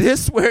 is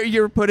this where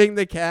you're putting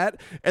the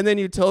cat? And then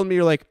you told me,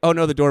 you're like, oh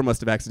no, the door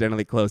must have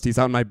accidentally closed. He's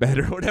on my bed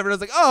or whatever. And I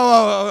was like,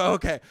 oh,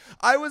 okay.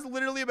 I was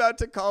literally about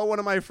to call one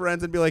of my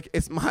friends and be like,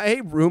 is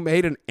my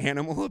roommate an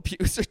animal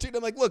abuser? Dude,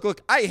 I'm like, look,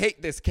 I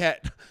hate this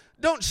cat.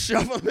 Don't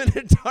shove him in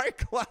a dark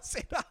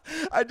closet.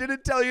 I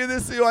didn't tell you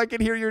this so I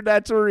could hear your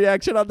natural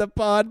reaction on the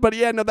pod. But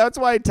yeah, no, that's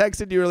why I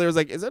texted you earlier. I was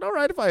like, is it all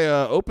right if I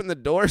open the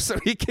door so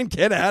he can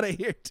get out of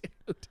here,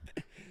 dude?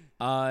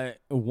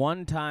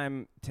 One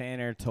time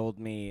Tanner told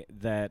me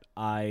that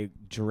I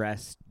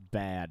dressed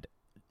bad,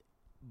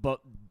 but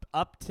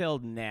up till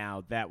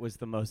now, that was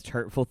the most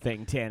hurtful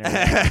thing Tanner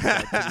ever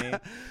said to me.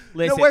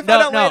 Listen, we'll find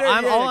out later. all Yeah,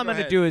 I'm go going to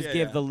ahead. do is Yeah,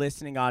 give yeah. the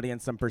listening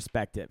audience some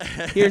perspective.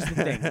 Here's the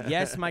thing.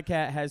 Yes, my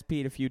cat has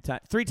peed a few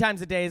times. 3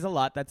 times a day is a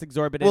lot. That's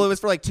exorbitant. Well, it was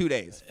for like 2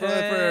 days. He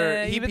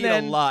peed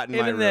a lot in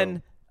my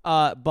room.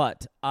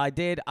 But I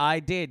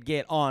did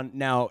get on.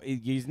 Now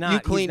he's not. You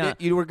cleaned he's not,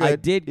 it. You were good. I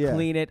did Yeah.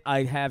 clean it.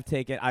 I have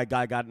taken. I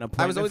got an appointment.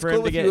 I was always for cool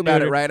him to with get you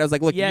about it, neutered. right? I was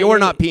like, look, Yeah, you're yeah,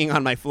 not peeing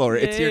on my floor.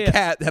 It's Yeah, your yeah.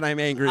 cat that I'm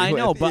angry with. I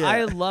know, but Yeah.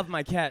 I love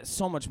my cat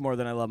so much more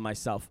than I love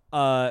myself.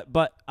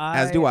 But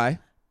As do I.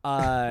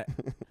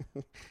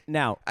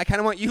 Now, I kind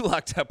of want you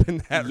locked up in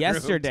that room.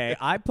 yesterday,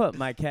 I put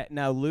my cat.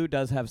 Now, Lou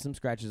does have some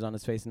scratches on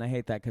his face, and I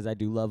hate that because I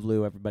do love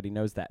Lou. Everybody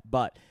knows that.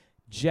 But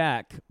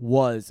Jack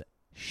was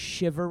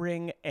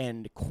shivering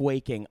and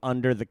quaking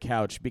under the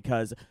couch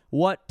because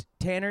what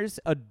Tanner's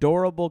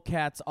adorable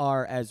cats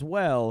are as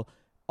well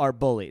are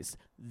bullies.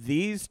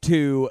 These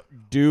two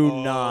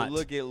do not.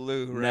 Look at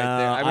Lou right No,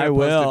 there. I'm I gonna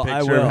will, post a I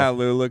picture will. of how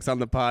Lou looks on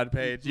the pod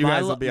page. You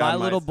guys will be on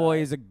my little side. boy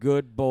is a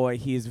good boy.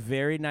 He's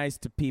very nice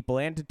to people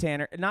and to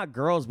Tanner. Not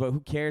girls, but who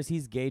cares?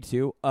 He's gay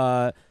too.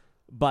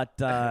 But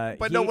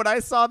no, when I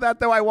saw that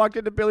though, I walked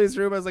into Billy's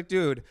room. I was like,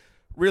 dude,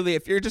 really,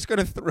 if you're just going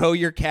to throw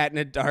your cat in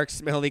a dark,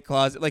 smelly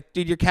closet, like,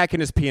 dude, your cat can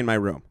just pee in my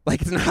room.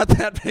 Like, it's not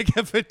that big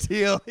of a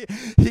deal.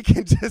 He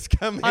can just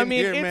come in I mean,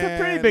 here, it's man.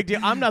 a pretty big deal.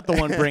 I'm not the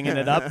one bringing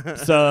it up,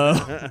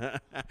 so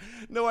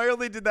No, I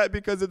only did that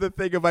because of the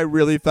thing of I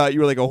really thought you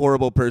were like a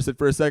horrible person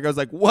for a second. I was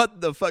like,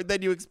 what the fuck?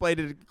 Then you explained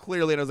it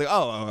clearly, and I was like,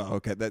 oh,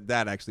 okay,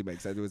 that actually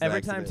makes sense. It was an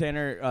every time accident.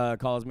 Tanner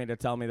calls me to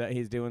tell me that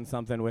he's doing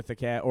something with the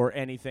cat or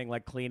anything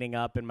like cleaning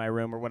up in my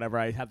room or whatever,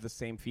 I have the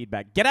same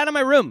feedback. Get out of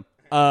my room.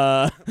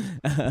 Oh.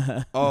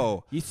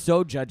 He's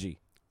so judgy.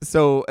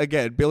 So,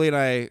 again, Billy and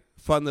I,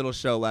 fun little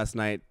show last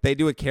night. They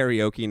do a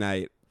karaoke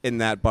night in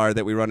that bar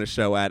that we run a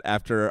show at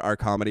after our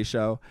comedy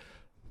show.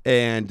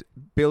 And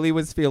Billy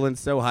was feeling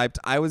so hyped.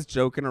 I was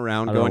joking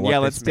around going, yeah,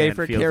 let's stay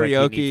for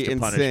karaoke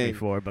and sing.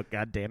 But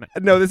God damn it.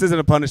 No, this isn't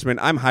a punishment.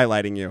 I'm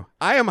highlighting you.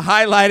 I am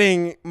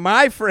highlighting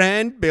my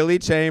friend, Billy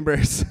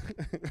Chambers.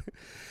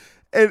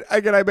 And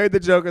again, I made the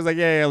joke. I was like,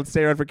 yeah, let's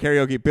stay around for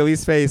karaoke.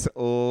 Billy's face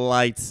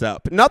lights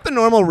up. Not the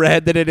normal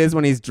red that it is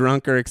when he's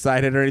drunk or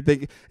excited or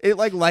anything. It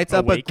like lights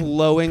up a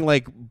glowing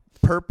like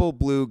purple,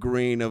 blue,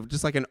 green of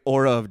just like an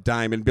aura of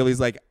diamond. Billy's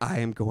like, I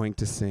am going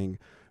to sing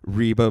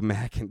Reba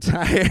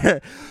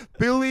McEntire.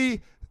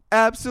 Billy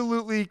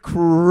absolutely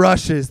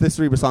crushes this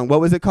Reba song. What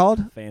was it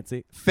called?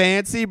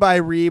 Fancy by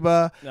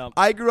Reba. No.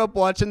 I grew up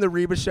watching the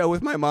Reba show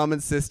with my mom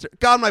and sister.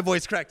 God, my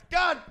voice cracked.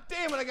 God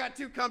damn it, I got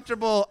too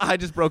comfortable. I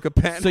just broke a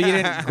pen. So you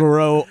didn't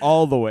grow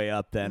all the way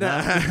up then,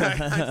 huh?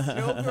 I'm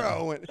still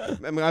growing.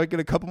 I'm going to get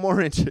a couple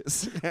more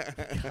inches.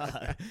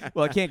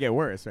 Well, it can't get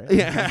worse, right?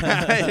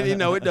 Yeah. You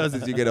know it does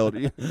as you get older.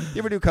 You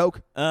ever do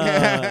coke?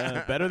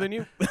 Better than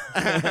you.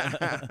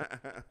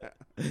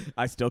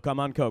 I still come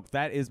on Coke.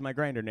 That is my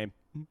grinder name.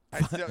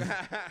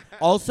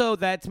 Also,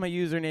 that's my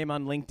username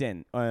on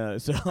LinkedIn.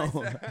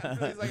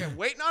 He's like, I'm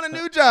waiting on a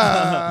new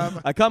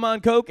job. I come on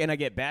Coke and I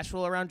get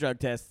bashful around drug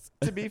tests.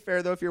 To be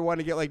fair, though, if you're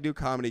wanting to get like new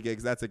comedy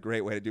gigs, that's a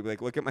great way to do.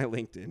 Like, look at my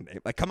LinkedIn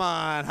name. Like, come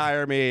on,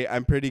 hire me.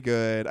 I'm pretty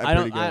good.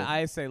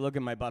 I say, look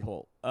at my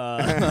butthole,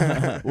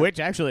 which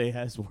actually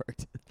has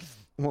worked.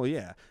 Well,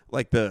 yeah.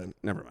 Like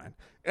never mind.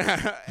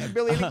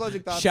 Billy, any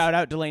closing thoughts? Shout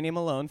out Delaney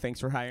Malone. Thanks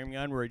for hiring me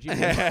on Reggie.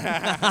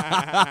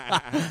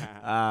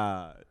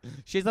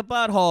 She's a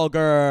butthole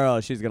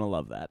girl. She's going to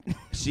love that.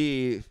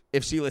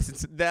 If she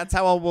listens, that's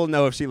how we'll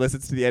know if she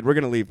listens to the end. We're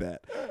going to leave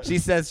that. She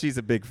says she's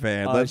a big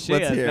fan. Let's hear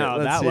it. No,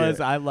 Let's hear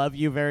it. I love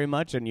you very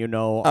much, and you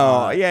know.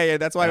 Yeah.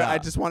 That's why I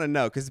just want to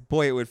know, because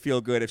boy, it would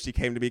feel good if she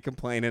came to me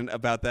complaining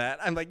about that.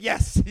 I'm like,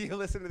 yes, you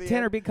listen to the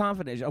Tanner, end. be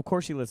confident. Of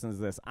course she listens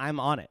to this. I'm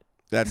on it.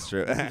 That's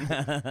true.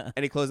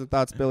 Any closing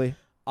thoughts, Billy?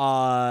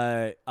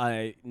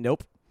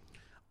 Nope.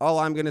 All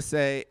I'm going to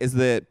say is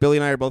that Billy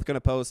and I are both going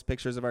to post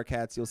pictures of our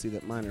cats. You'll see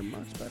that mine are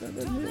much better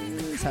than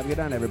his. Have a good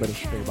night, everybody.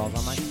 Big balls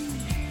on mine.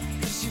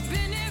 Cause you've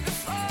been here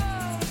before.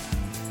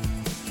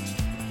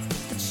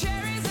 The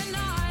cherries an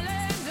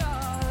island,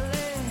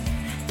 darling.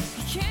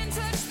 You can't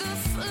touch the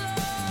floor.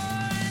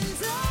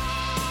 And all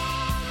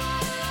my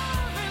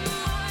love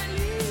remind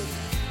me,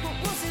 what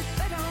was it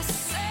that I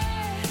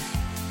said?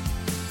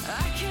 I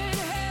can't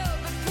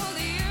help but pull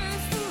the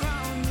earth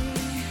around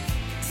me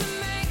to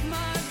make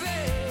my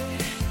bed.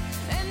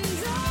 And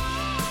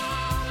all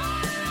my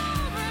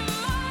love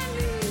remind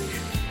me,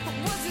 what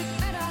was it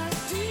that I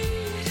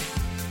did?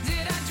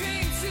 Did I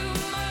drink too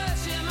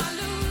much? Am I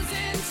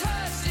losing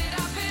touch? Did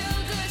I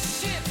build a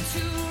ship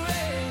to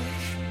wreck?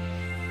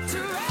 To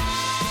wreck?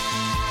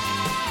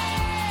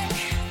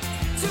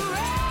 To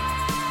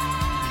wreck?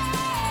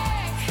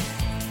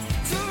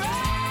 To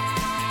wreck?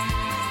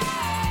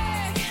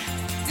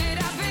 Did I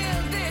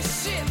build this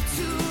ship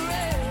to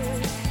wreck?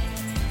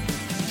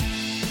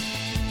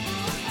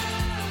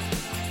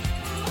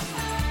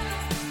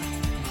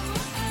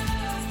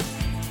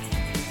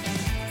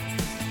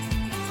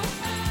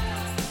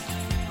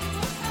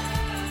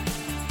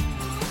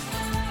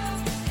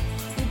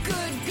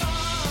 Good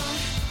God,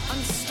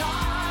 I'm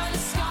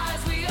starless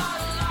skies, we are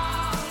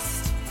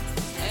lost.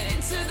 And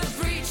into the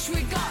breach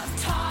we got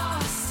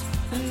tossed.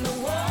 And the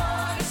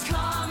water's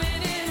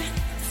coming in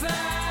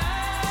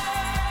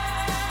fast.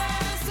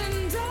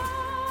 And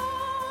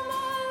all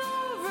my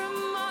love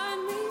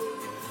remind me,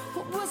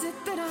 what was it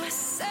that I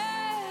said?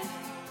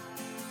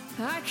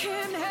 I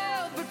can't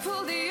help but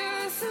pull the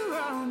earth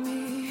around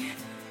me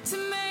to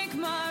make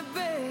my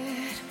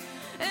bed.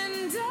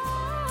 And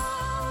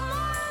all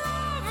my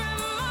love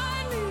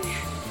remind me,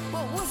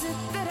 what was it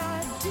that